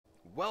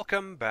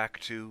welcome back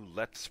to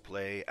Let's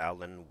Play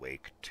Alan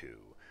Wake 2.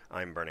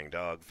 I'm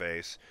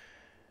BurningDogFace,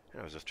 and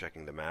I was just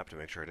checking the map to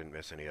make sure I didn't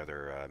miss any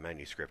other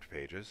manuscript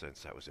pages,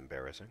 since that was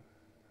embarrassing.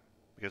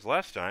 Because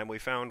last time we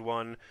found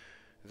one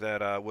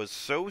that was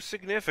so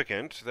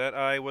significant that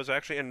I was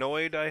actually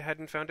annoyed I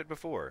hadn't found it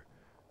before.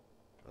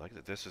 I like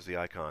that this is the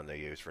icon they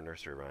use for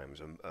Nursery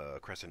Rhymes, a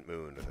crescent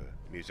moon with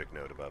a music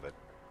note above it.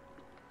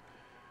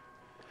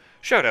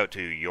 Shout out to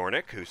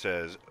Yornik, who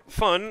says,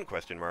 fun,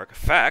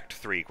 fact,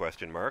 3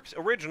 question marks.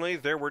 Originally,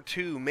 there were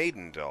 2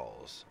 maiden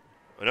dolls.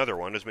 Another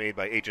one was made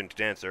by Agent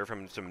Dancer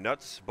from some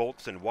nuts,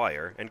 bolts, and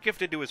wire, and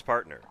gifted to his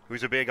partner,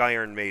 who's a big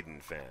Iron Maiden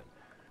fan.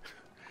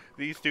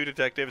 These 2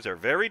 detectives are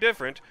very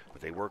different,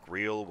 but they work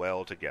real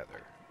well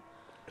together.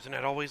 Isn't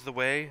that always the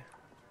way?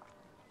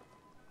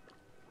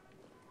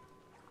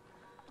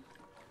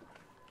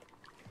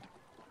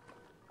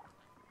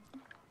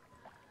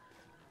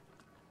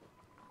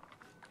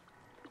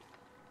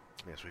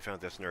 Yes, we found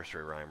this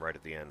nursery rhyme right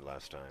at the end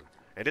last time.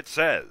 And it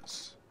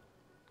says...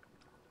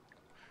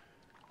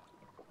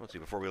 Let's see,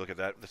 before we look at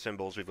that, the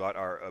symbols we've got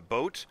are a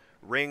boat,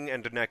 ring,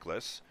 and a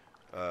necklace,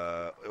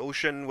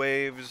 ocean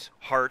waves,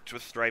 heart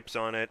with stripes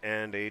on it,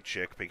 and a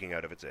chick peeking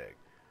out of its egg.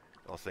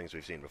 All things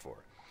we've seen before.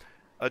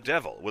 A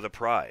devil with a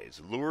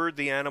prize lured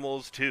the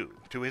animals to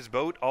his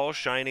boat all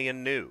shiny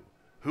and new.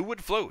 Who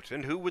would float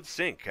and who would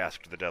sink,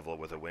 asked the devil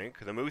with a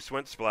wink. The moose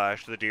went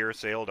splash, the deer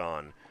sailed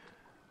on.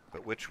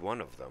 But which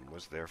one of them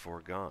was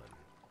therefore gone?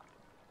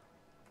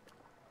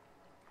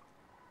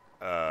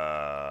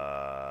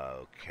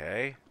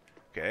 Okay.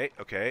 A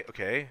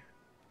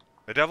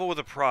devil with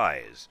a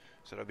prize.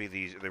 So that'll be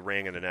the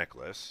ring and the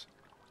necklace.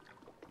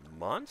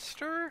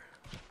 Monster?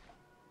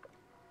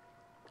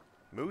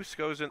 Moose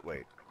goes in...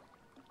 Wait.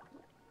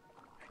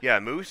 Yeah,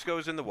 moose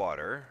goes in the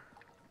water.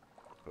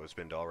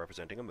 Clothespin doll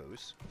representing a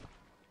moose.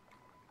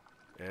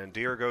 And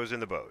deer goes in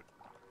the boat.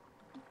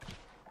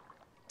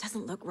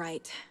 Doesn't look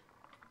right.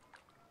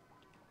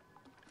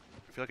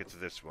 I feel like it's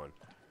this one.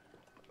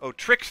 Oh,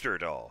 trickster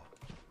doll.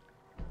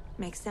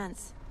 Makes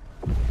sense.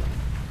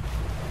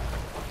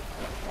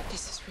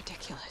 This is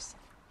ridiculous.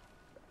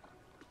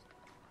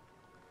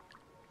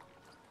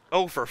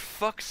 Oh, for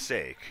fuck's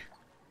sake.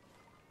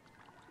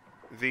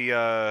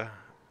 The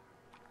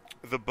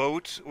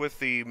boat with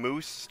the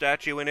moose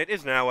statue in it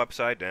is now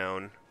upside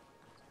down.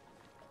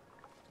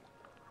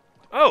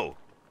 Oh!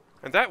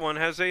 And that one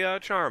has a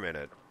charm in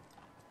it.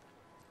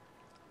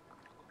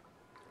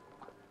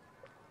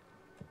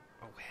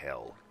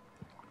 Hell.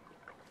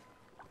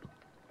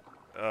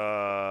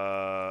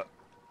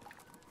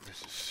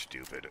 This is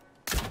stupid.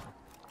 A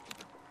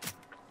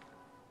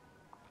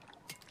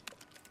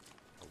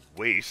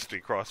waste a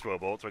crossbow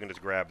bolt, so I can just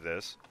grab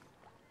this.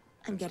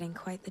 I'm getting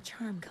quite the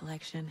charm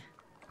collection.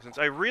 Since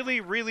I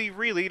really, really,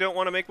 really don't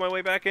want to make my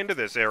way back into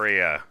this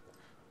area.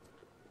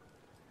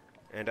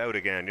 And out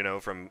again, you know,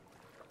 from...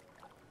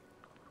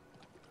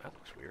 That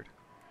looks weird.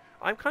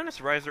 I'm kind of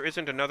surprised there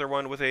isn't another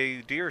one with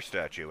a deer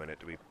statue in it,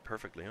 to be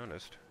perfectly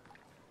honest.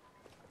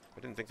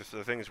 I didn't think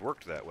the things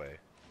worked that way.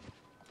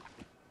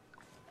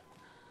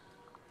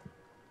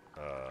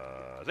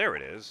 There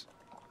it is.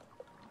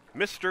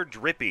 Mr.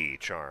 Drippy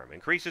charm.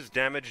 Increases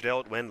damage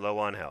dealt when low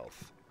on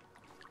health.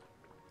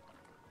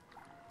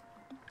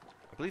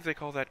 I believe they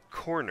call that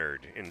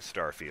cornered in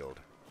Starfield.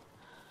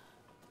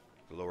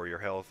 Lower your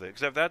health.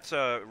 Except that's,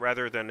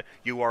 rather than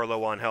you are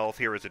low on health,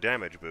 here is a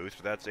damage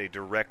boost. That's a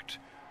direct...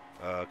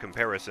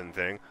 comparison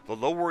thing. The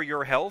lower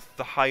your health,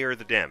 the higher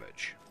the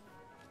damage.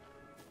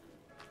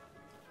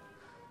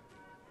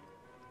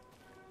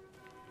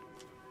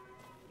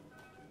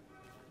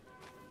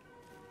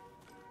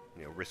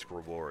 You know,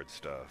 risk-reward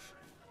stuff.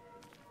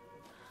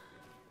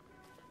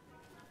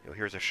 You know,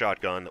 here's a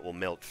shotgun that will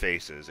melt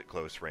faces at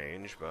close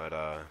range, but,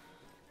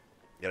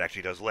 it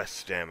actually does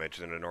less damage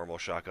than a normal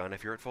shotgun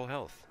if you're at full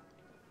health.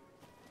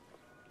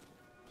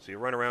 So you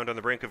run around on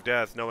the brink of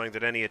death knowing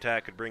that any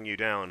attack could bring you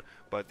down,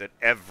 but that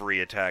every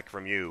attack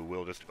from you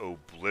will just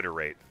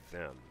obliterate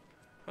them.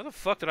 How the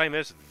fuck did I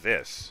miss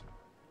this?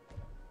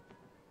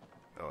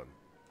 Oh,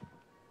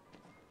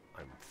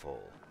 I'm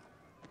full.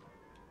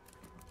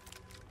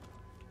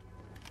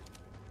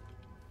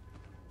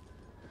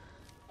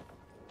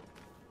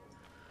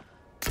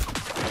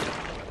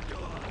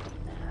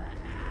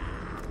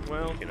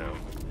 Well, you know.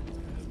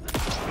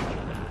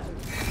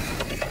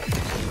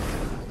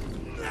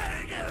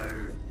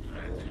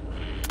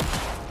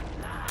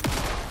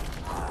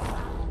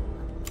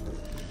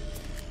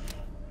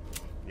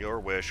 Your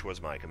wish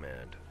was my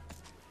command.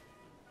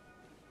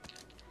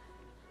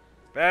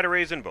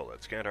 Batteries and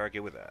bullets. Can't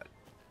argue with that.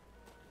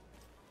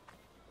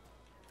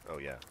 Oh,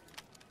 yeah.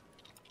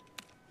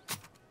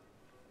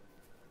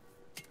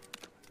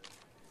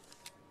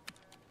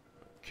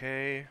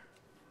 Okay.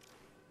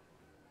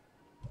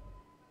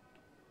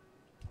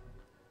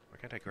 Why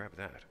can't I grab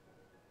that?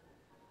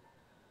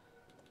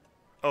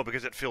 Oh,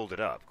 because it filled it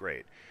up.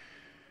 Great.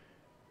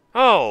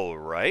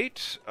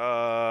 Alright. You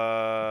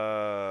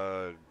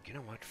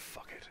know what?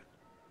 Fuck it.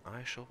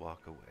 I shall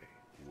walk away.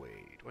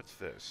 Wait, what's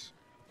this?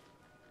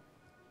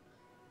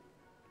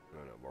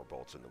 Oh no, more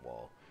bolts in the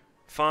wall.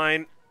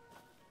 Fine.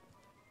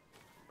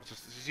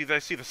 I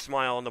see the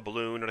smile on the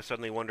balloon, and I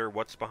suddenly wonder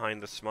what's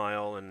behind the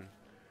smile, and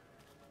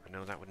I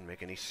know that wouldn't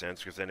make any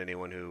sense, because then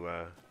anyone who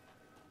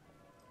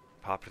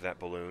popped that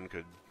balloon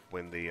could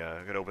win the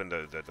could open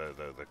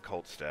the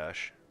cult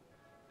stash.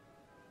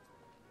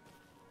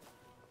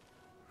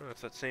 Oh,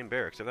 it's that same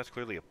bear, except that's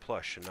clearly a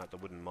plush and not the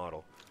wooden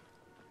model.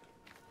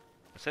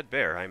 I said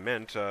bear, I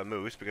meant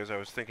moose, because I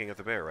was thinking of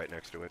the bear right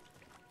next to it.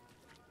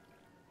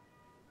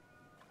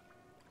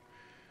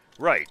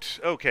 Right,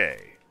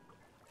 okay.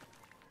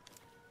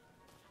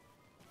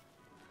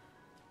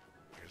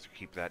 Just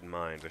keep that in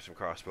mind. There's some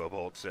crossbow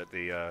bolts at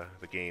the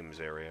games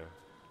area.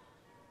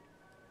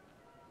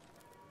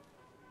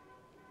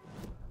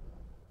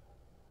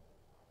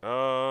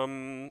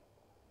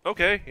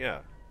 Okay, yeah.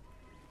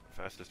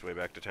 Fastest way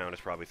back to town is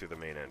probably through the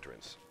main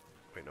entrance.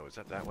 Wait, no, is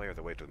that way or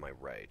the way to my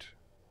right?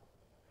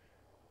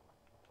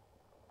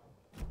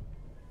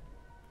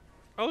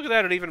 Oh, look at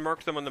that, it even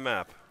marked them on the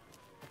map.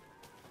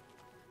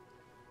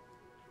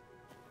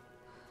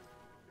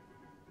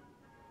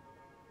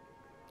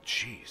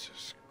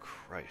 Jesus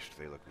Christ,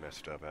 they look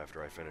messed up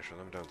after I finish with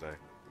them, don't they?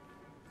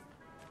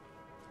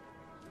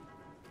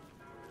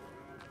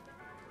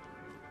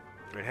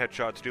 I mean,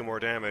 headshots do more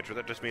damage, but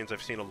that just means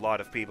I've seen a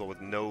lot of people with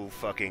no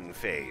fucking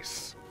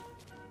face.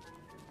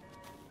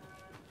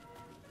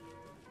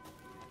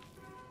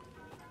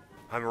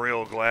 I'm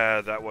real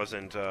glad that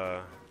wasn't,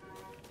 Oh,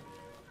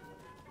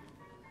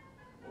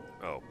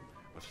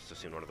 must have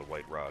just seen one of the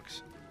white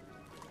rocks.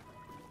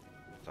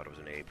 Thought it was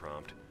an A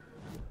prompt.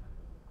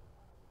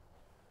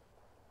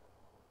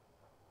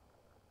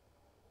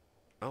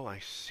 Oh, I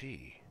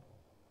see.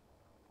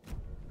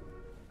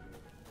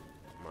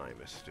 My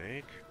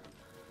mistake.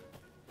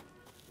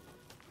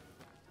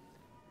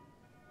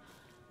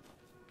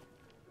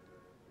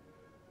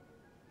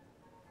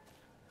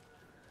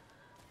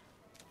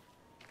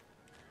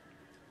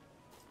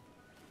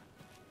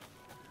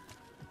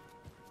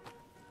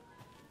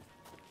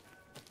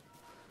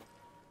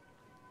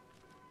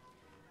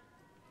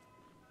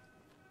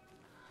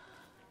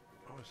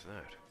 What was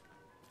that?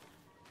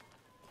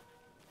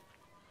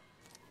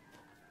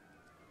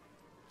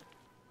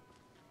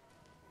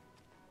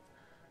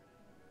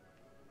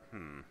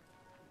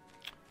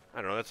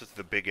 I don't know, that's just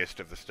the biggest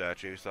of the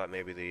statues. Thought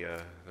maybe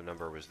the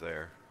number was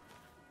there.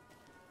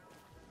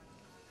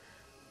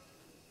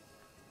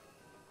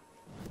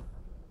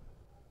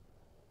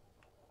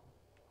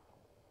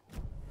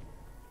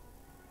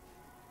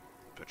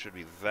 So it should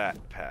be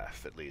that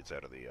path that leads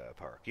out of the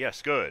park.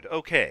 Yes, good.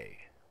 Okay.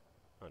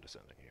 On to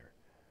something here.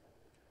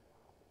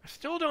 I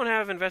still don't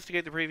have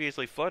investigate the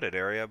previously flooded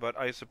area, but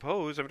I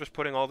suppose I'm just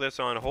putting all this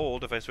on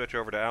hold if I switch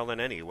over to Alan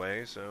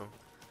anyway, so...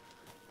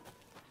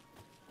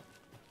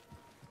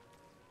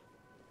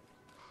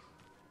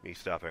 Me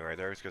stopping right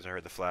there is because I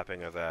heard the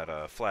flapping of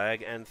that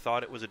flag and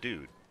thought it was a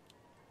dude.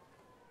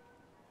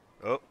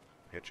 Oh,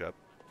 hitch up.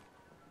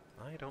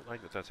 I don't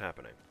like that that's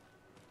happening.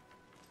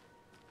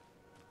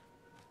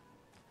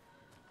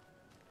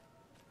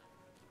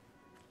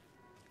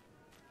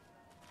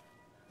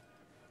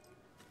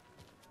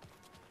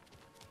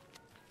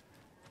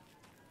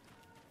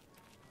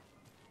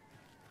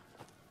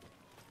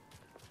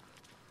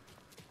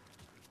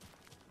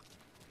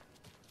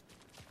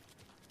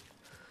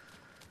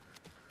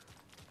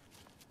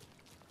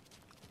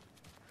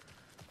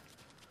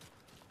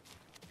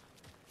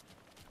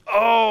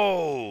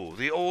 Oh!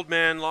 The old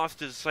man lost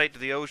his sight to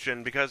the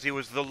ocean because he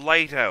was the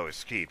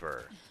lighthouse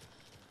keeper.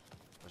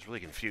 I was really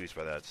confused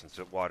by that, since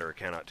water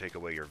cannot take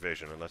away your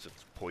vision unless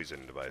it's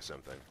poisoned by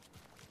something.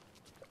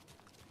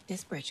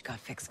 This bridge got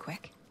fixed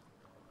quick.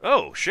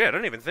 Oh, shit, I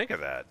didn't even think of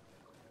that.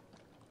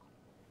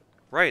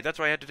 Right, that's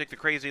why I had to take the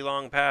crazy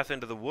long path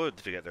into the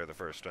woods to get there the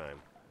first time.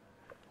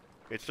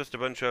 It's just a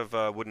bunch of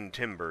wooden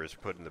timbers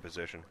put in the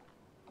position.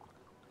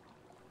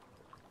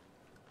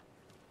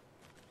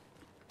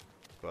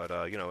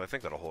 But, you know, I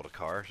think that'll hold a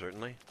car,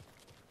 certainly.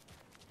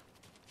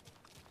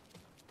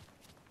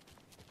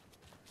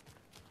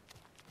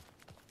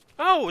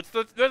 Oh,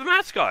 they're the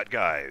mascot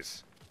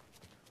guys!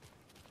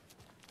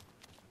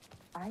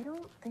 I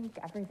don't think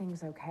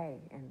everything's okay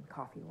in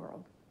Coffee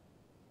World.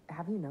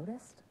 Have you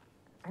noticed?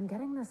 I'm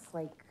getting this,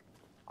 like,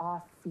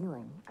 off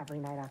feeling every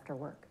night after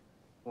work.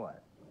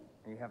 What?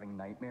 Are you having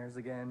nightmares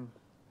again?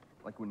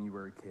 Like when you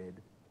were a kid?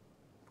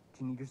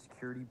 Do you need your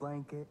security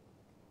blanket?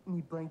 You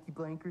need Blanky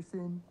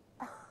Blankerson?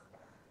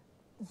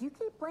 You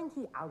keep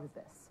Blanky out of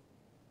this.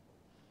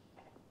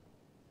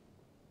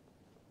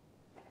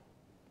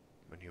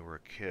 When you were a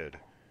kid.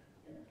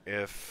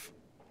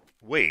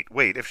 Wait,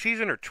 if she's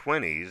in her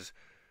 20s,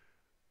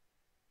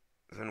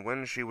 then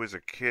when she was a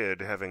kid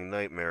having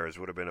nightmares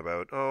would have been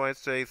about, oh, I'd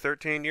say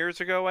 13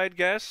 years ago, I'd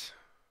guess?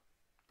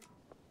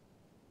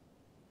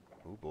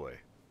 Oh boy.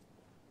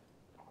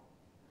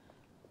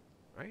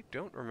 I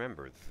don't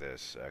remember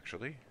this,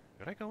 actually.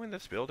 Did I go in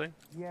this building?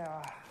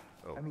 Yeah.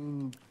 Oh. I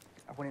mean,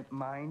 I wouldn't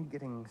mind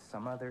getting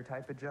some other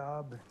type of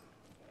job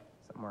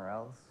somewhere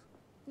else.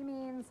 You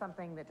mean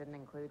something that didn't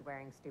include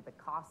wearing stupid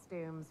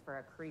costumes for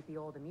a creepy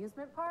old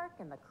amusement park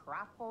in the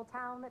crap-hole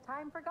town that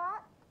time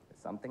forgot?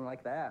 Something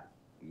like that.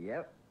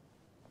 Yep.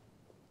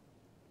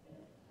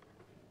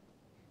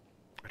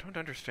 I don't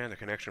understand the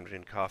connection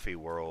between Coffee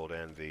World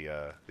and the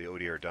Oh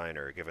Dear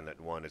Diner, given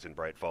that one is in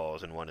Bright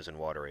Falls and one is in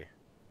Watery.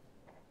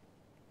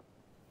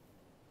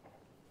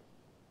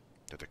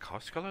 Did the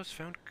Coscalos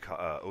found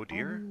Oh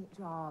Dear? Any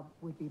job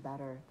would be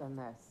better than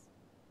this.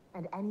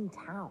 And any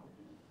town.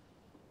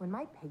 When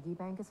my piggy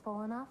bank is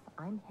full enough,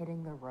 I'm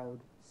hitting the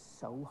road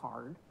so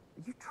hard.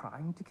 Are you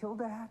trying to kill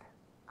Dad?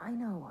 I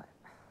know.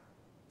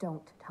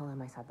 Don't tell him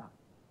I said that.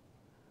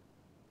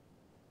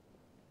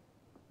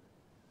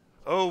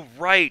 Oh,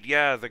 right,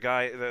 yeah, the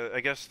guy,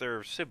 I guess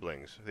they're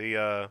siblings.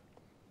 I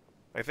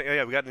think,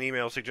 yeah, we got an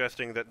email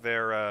suggesting that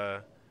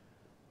they're,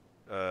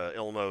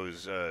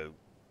 Ilmo's,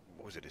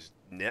 what was it, his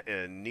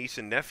niece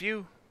and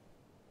nephew?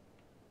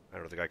 I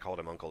don't know, the guy called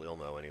him Uncle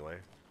Ilmo anyway.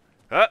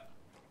 Huh!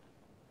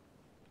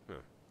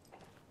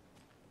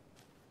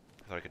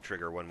 I thought I could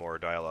trigger one more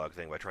dialogue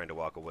thing by trying to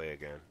walk away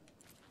again.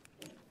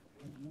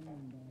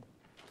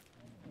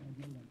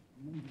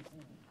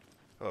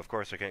 Oh, of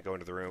course I can't go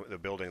into the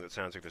building that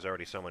sounds like there's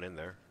already someone in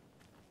there.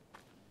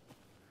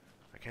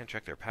 I can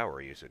check their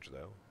power usage,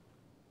 though.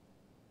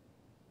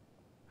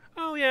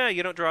 Oh yeah,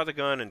 you don't draw the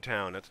gun in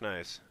town, that's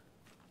nice.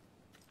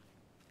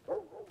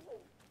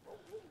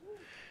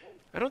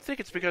 I don't think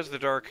it's because the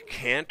Dark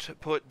can't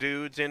put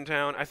dudes in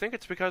town. I think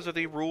it's because of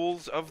the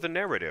rules of the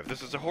narrative.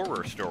 This is a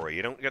horror story.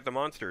 You don't get the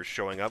monsters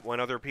showing up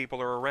when other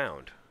people are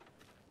around.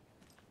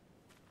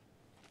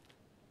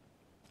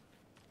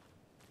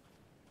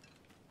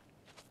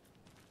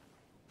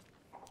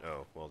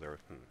 Oh, well, they're...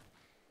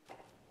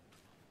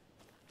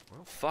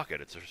 Well, fuck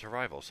it. It's a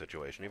survival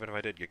situation, even if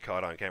I did get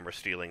caught on camera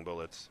stealing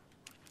bullets.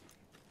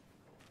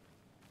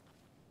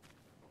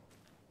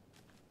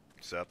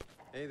 Sup?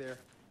 Hey there.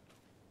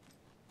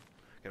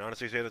 I can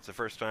honestly say that's the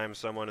first time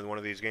someone in one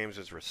of these games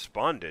has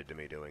responded to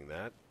me doing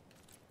that.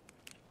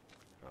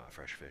 Ah,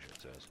 fresh fish,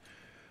 it says.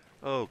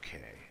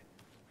 Okay.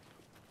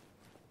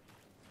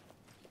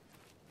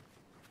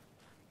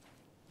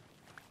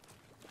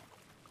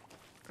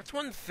 That's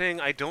one thing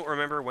I don't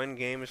remember when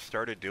games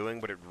started doing,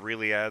 but it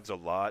really adds a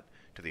lot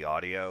to the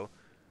audio.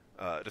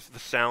 Just the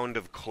sound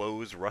of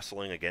clothes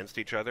rustling against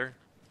each other.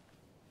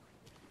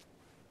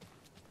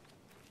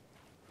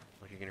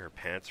 Like you can hear her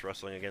pants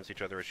rustling against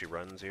each other as she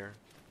runs here.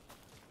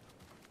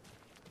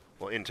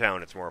 Well, in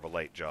town, it's more of a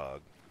light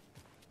jog.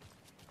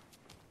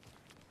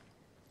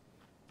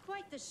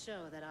 Quite the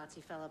show that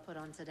artsy fella put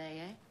on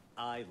today, eh?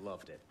 I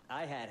loved it.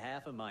 I had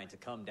half a mind to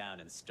come down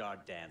and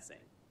start dancing.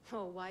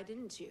 Oh, why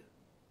didn't you?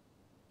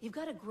 You've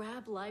got to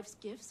grab life's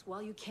gifts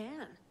while you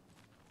can.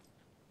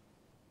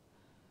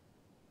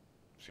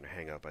 Just gonna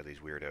hang out by these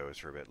weirdos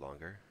for a bit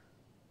longer.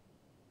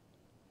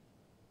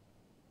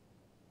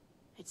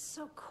 It's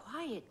so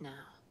quiet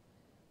now.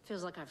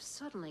 Feels like I've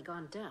suddenly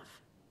gone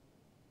deaf.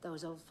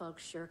 Those old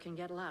folks sure can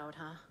get loud,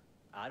 huh?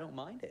 I don't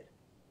mind it.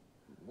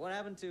 What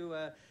happened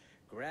to,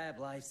 grab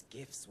life's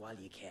gifts while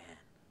you can?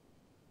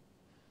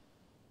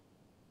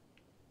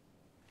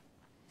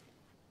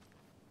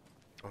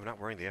 Oh, I'm not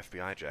wearing the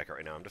FBI jacket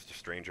right now. I'm just a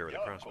stranger with a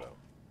crossbow.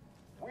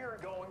 We're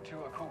going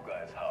to a cool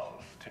guy's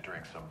house to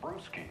drink some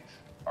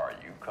brewskis. Are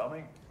you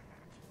coming?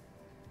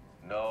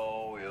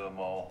 No,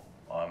 Ilmo.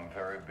 I'm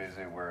very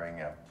busy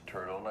wearing a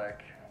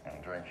turtleneck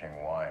and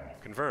drinking wine.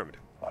 Confirmed.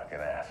 Like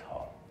an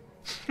asshole.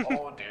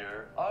 Oh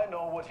dear, I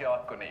know what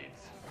Jaakko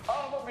needs.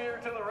 I'm a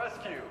beer to the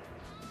rescue.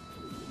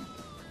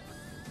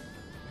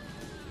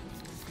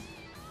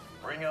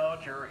 Bring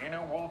out your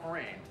inner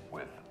Wolverine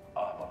with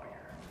I'm a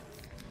beer.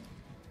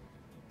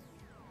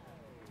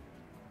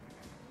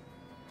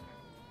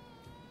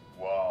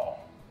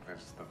 Wow, this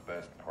is the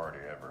best party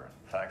ever.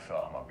 Thanks,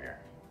 Alma Beer.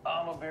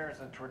 Alma Beer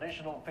is a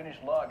traditional Finnish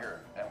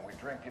lager, and we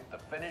drink it the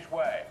Finnish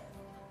way.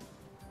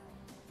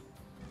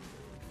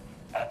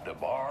 At the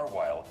bar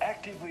while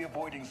actively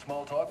avoiding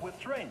small talk with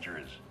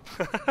strangers.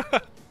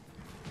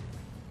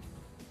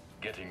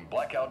 Getting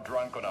blackout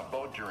drunk on a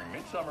boat during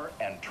midsummer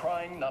and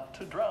trying not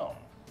to drown.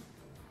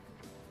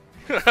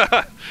 In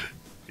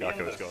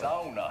the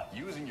sauna,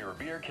 using your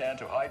beer can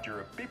to hide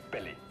your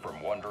pippeli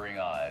from wandering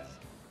eyes.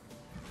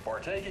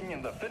 Partaking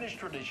in the Finnish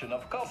tradition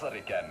of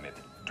kasarikännit,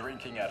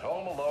 drinking at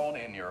home alone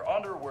in your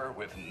underwear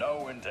with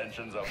no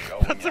intentions of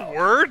going That's out. a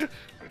word?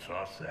 It's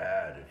not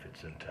sad if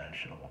it's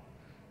intentional.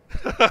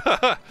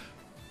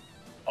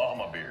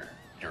 Alma Beer,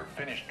 your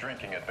Finnish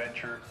drinking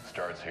adventure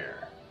starts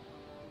here.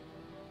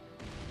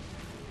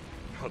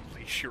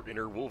 Unleash your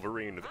inner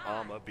Wolverine with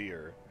Alma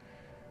Beer.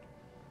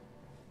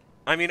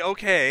 I mean,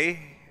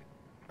 okay.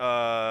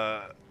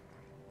 Okay,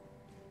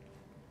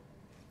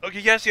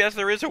 yes,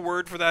 there is a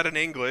word for that in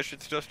English.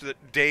 It's just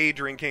that day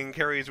drinking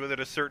carries with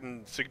it a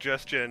certain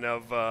suggestion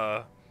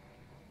of,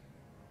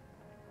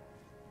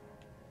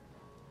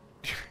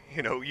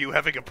 you know, you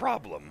having a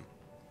problem.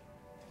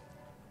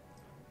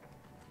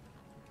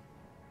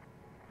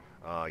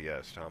 Ah,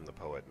 yes, Tom the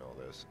Poet and all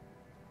this.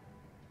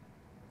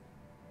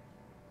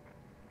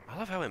 I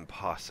love how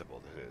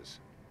impossible this is.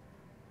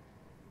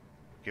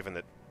 given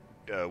that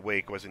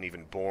Wake wasn't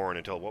even born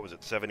until, what was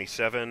it,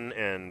 77,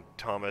 and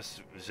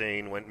Thomas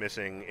Zane went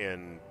missing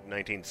in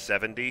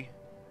 1970.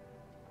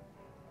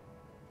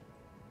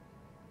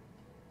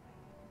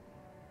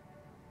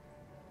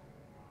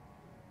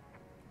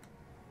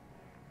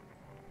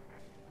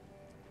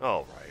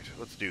 Alright,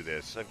 let's do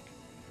this.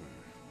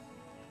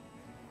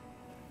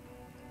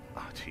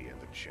 Tea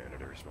and the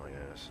janitor's my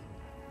ass.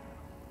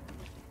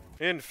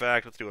 In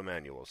fact, let's do a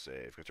manual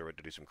save, because we're about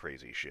to do some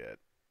crazy shit.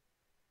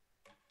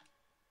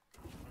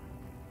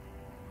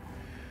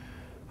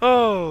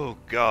 Oh,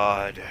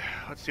 God.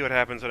 Let's see what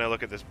happens when I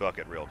look at this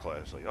bucket real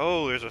closely.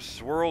 Oh, there's a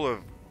swirl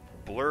of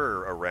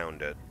blur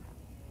around it.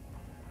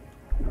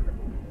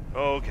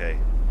 Okay.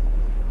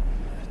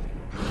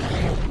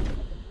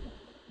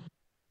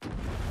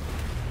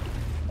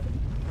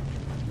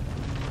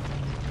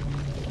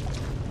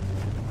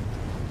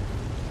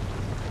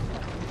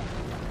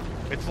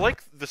 It's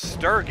like the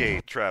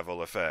Stargate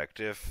travel effect,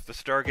 if the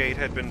Stargate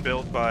had been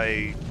built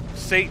by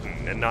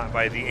Satan and not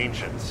by the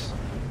ancients.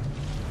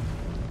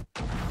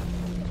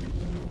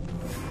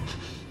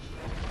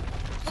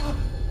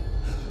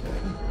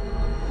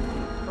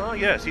 Oh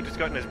yes, he just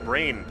gotten his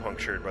brain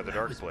punctured by the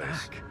dark place.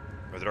 Back.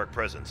 Or the dark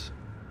presence.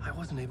 I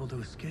wasn't able to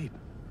escape.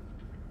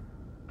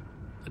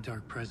 The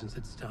dark presence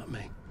had stopped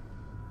me.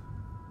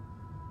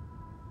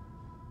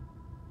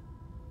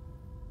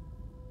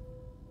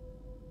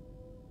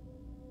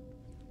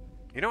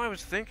 You know, I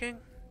was thinking,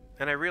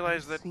 and I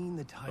realized that... I've seen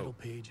the title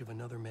page of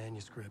another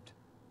manuscript.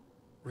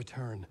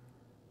 Return.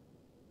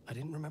 I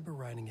didn't remember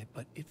writing it,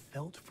 but it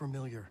felt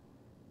familiar.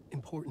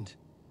 Important.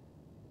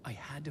 I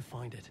had to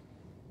find it.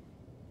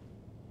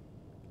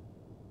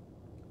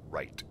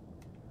 Right.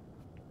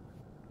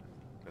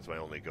 That's my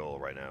only goal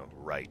right now.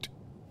 Right.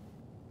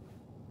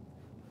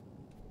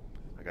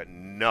 I got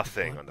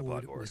nothing on the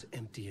blackboard. It was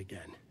empty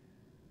again.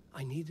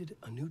 I needed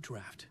a new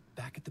draft,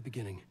 back at the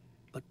beginning,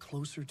 but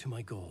closer to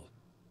my goal.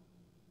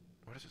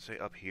 What does it say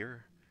up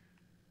here?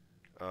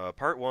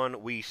 Part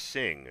 1, we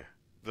sing.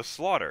 The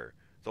slaughter.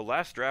 The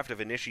last draft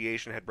of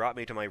Initiation had brought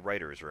me to my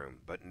writer's room,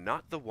 but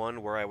not the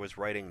one where I was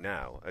writing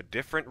now. A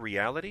different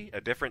reality?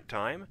 A different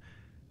time?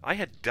 I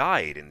had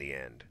died in the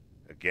end.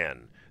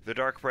 Again. The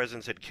dark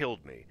presence had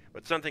killed me,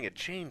 but something had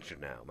changed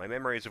now. My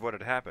memories of what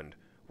had happened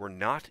were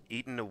not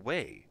eaten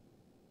away.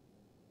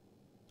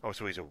 Oh,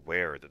 so he's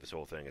aware that this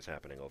whole thing is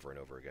happening over and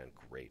over again.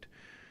 Great.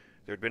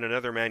 There had been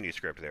another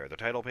manuscript there. The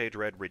title page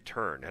read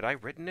Return. Had I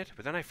written it,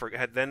 but then I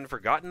had then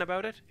forgotten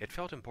about it? It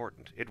felt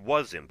important. It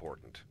was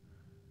important.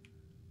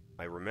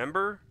 I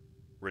remember.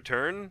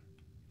 Return.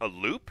 A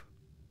loop?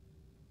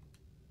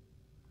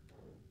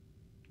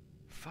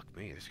 Fuck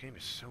me, this game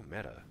is so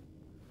meta.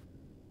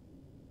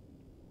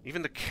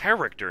 Even the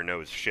character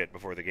knows shit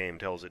before the game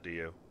tells it to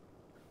you.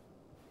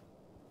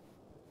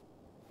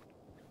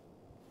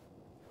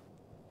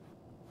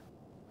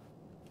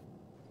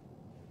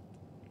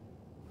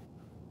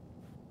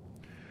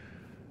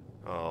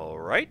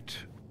 Alright.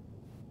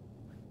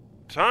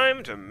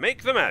 Time to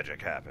make the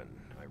magic happen.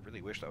 I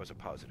really wish that was a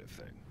positive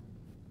thing.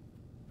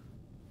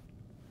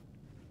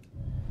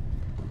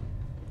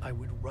 I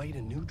would write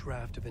a new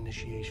draft of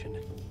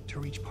Initiation to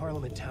reach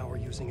Parliament Tower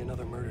using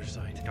another murder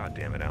site. God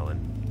damn it,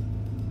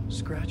 Alan.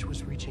 Scratch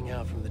was reaching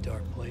out from the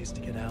dark place to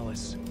get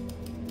Alice.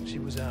 She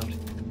was out,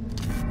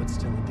 but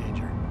still in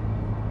danger.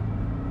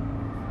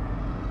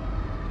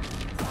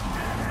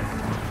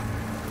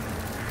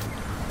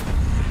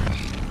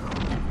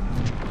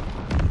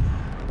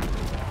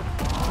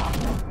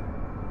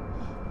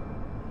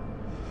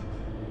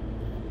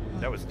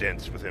 That was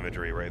dense with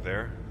imagery right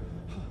there.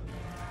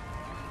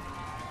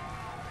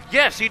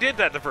 Yes, he did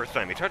that the first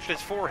time. He touched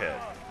his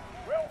forehead.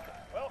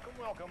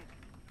 Welcome.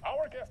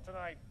 Our guest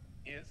tonight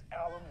is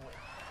Alan Wake.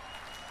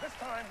 This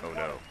time, we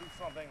wanted to do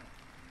something.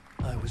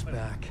 I was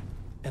back,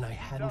 and I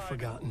hadn't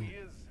forgotten.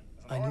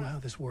 I knew how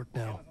this worked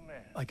now.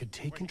 I could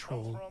take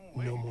control,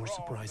 no more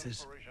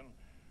surprises.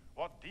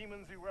 What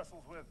demons he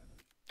wrestles with.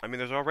 I mean,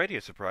 there's already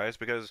a surprise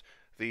because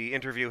the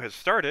interview has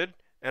started,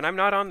 and I'm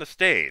not on the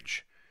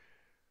stage.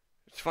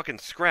 It's fucking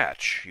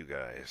Scratch, you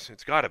guys.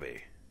 It's gotta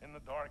be. In the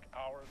dark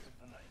hours of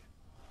the night.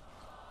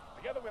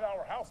 Together with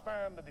our house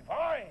band, the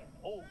divine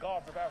old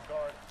gods of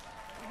Asgard,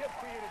 we have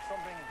created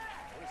something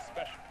very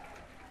special.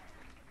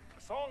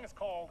 The song is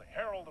called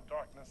Herald of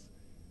Darkness,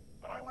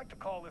 but I like to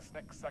call this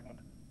next segment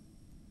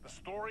the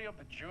story of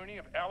the journey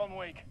of Alan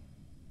Wake,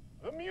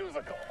 the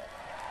musical.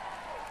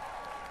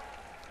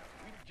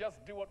 We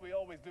just do what we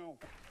always do.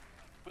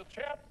 We'll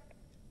chat,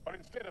 but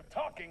instead of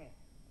talking,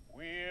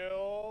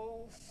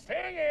 we'll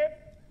sing it.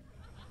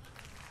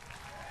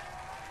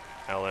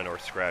 Alan or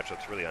Scratch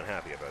looks really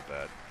unhappy about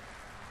that.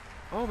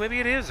 Oh, maybe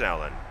it is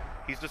Alan.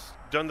 He's just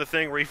done the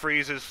thing where he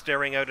freezes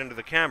staring out into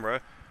the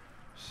camera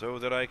so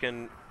that I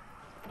can...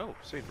 Oh,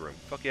 save room.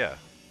 Fuck yeah.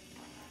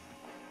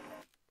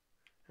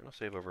 And I'll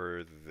save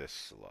over this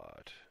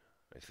slot,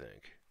 I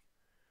think.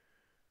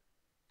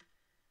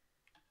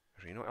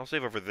 Actually, you know what? I'll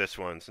save over this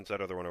one since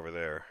that other one over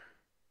there.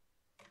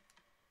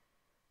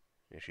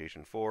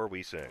 Initiation 4,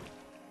 we sing.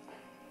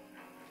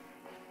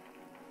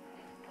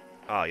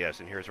 Ah, yes,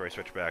 and here's where I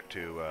switch back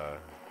to,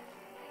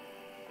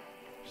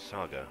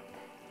 Saga.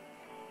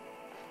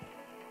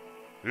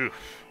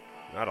 Oof.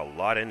 Not a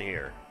lot in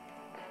here.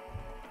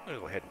 I'm gonna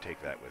go ahead and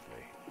take that with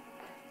me.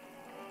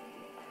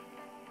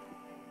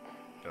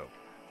 Oh,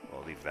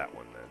 I'll leave that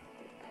one then.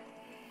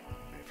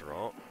 After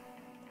all.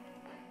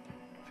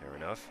 Fair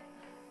enough.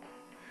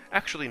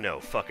 Actually, no,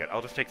 fuck it.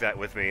 I'll just take that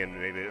with me, and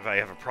maybe if I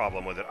have a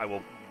problem with it, I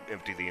will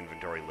empty the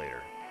inventory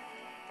later.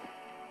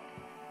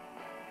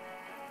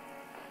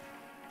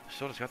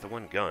 Still just got the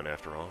one gun,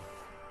 after all.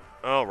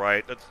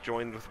 Alright, let's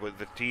join with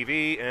the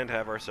TV and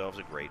have ourselves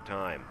a great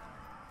time.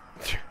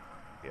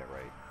 Yeah,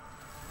 right.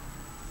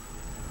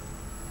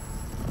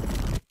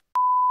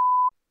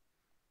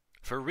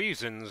 For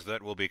reasons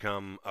that will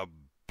become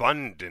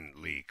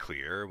abundantly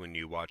clear when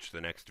you watch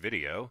the next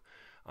video,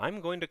 I'm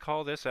going to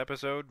call this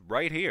episode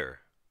right here.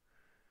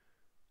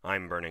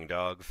 I'm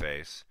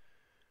BurningDogFace,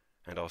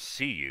 and I'll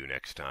see you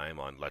next time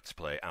on Let's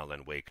Play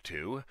Alan Wake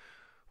 2,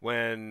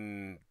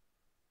 when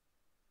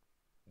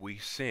we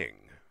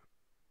sing.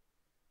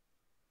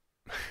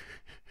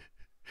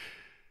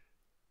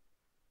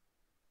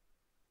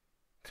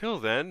 Till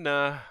then,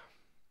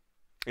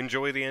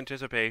 enjoy the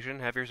anticipation,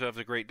 have yourselves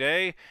a great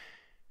day,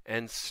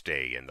 and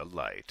stay in the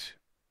light.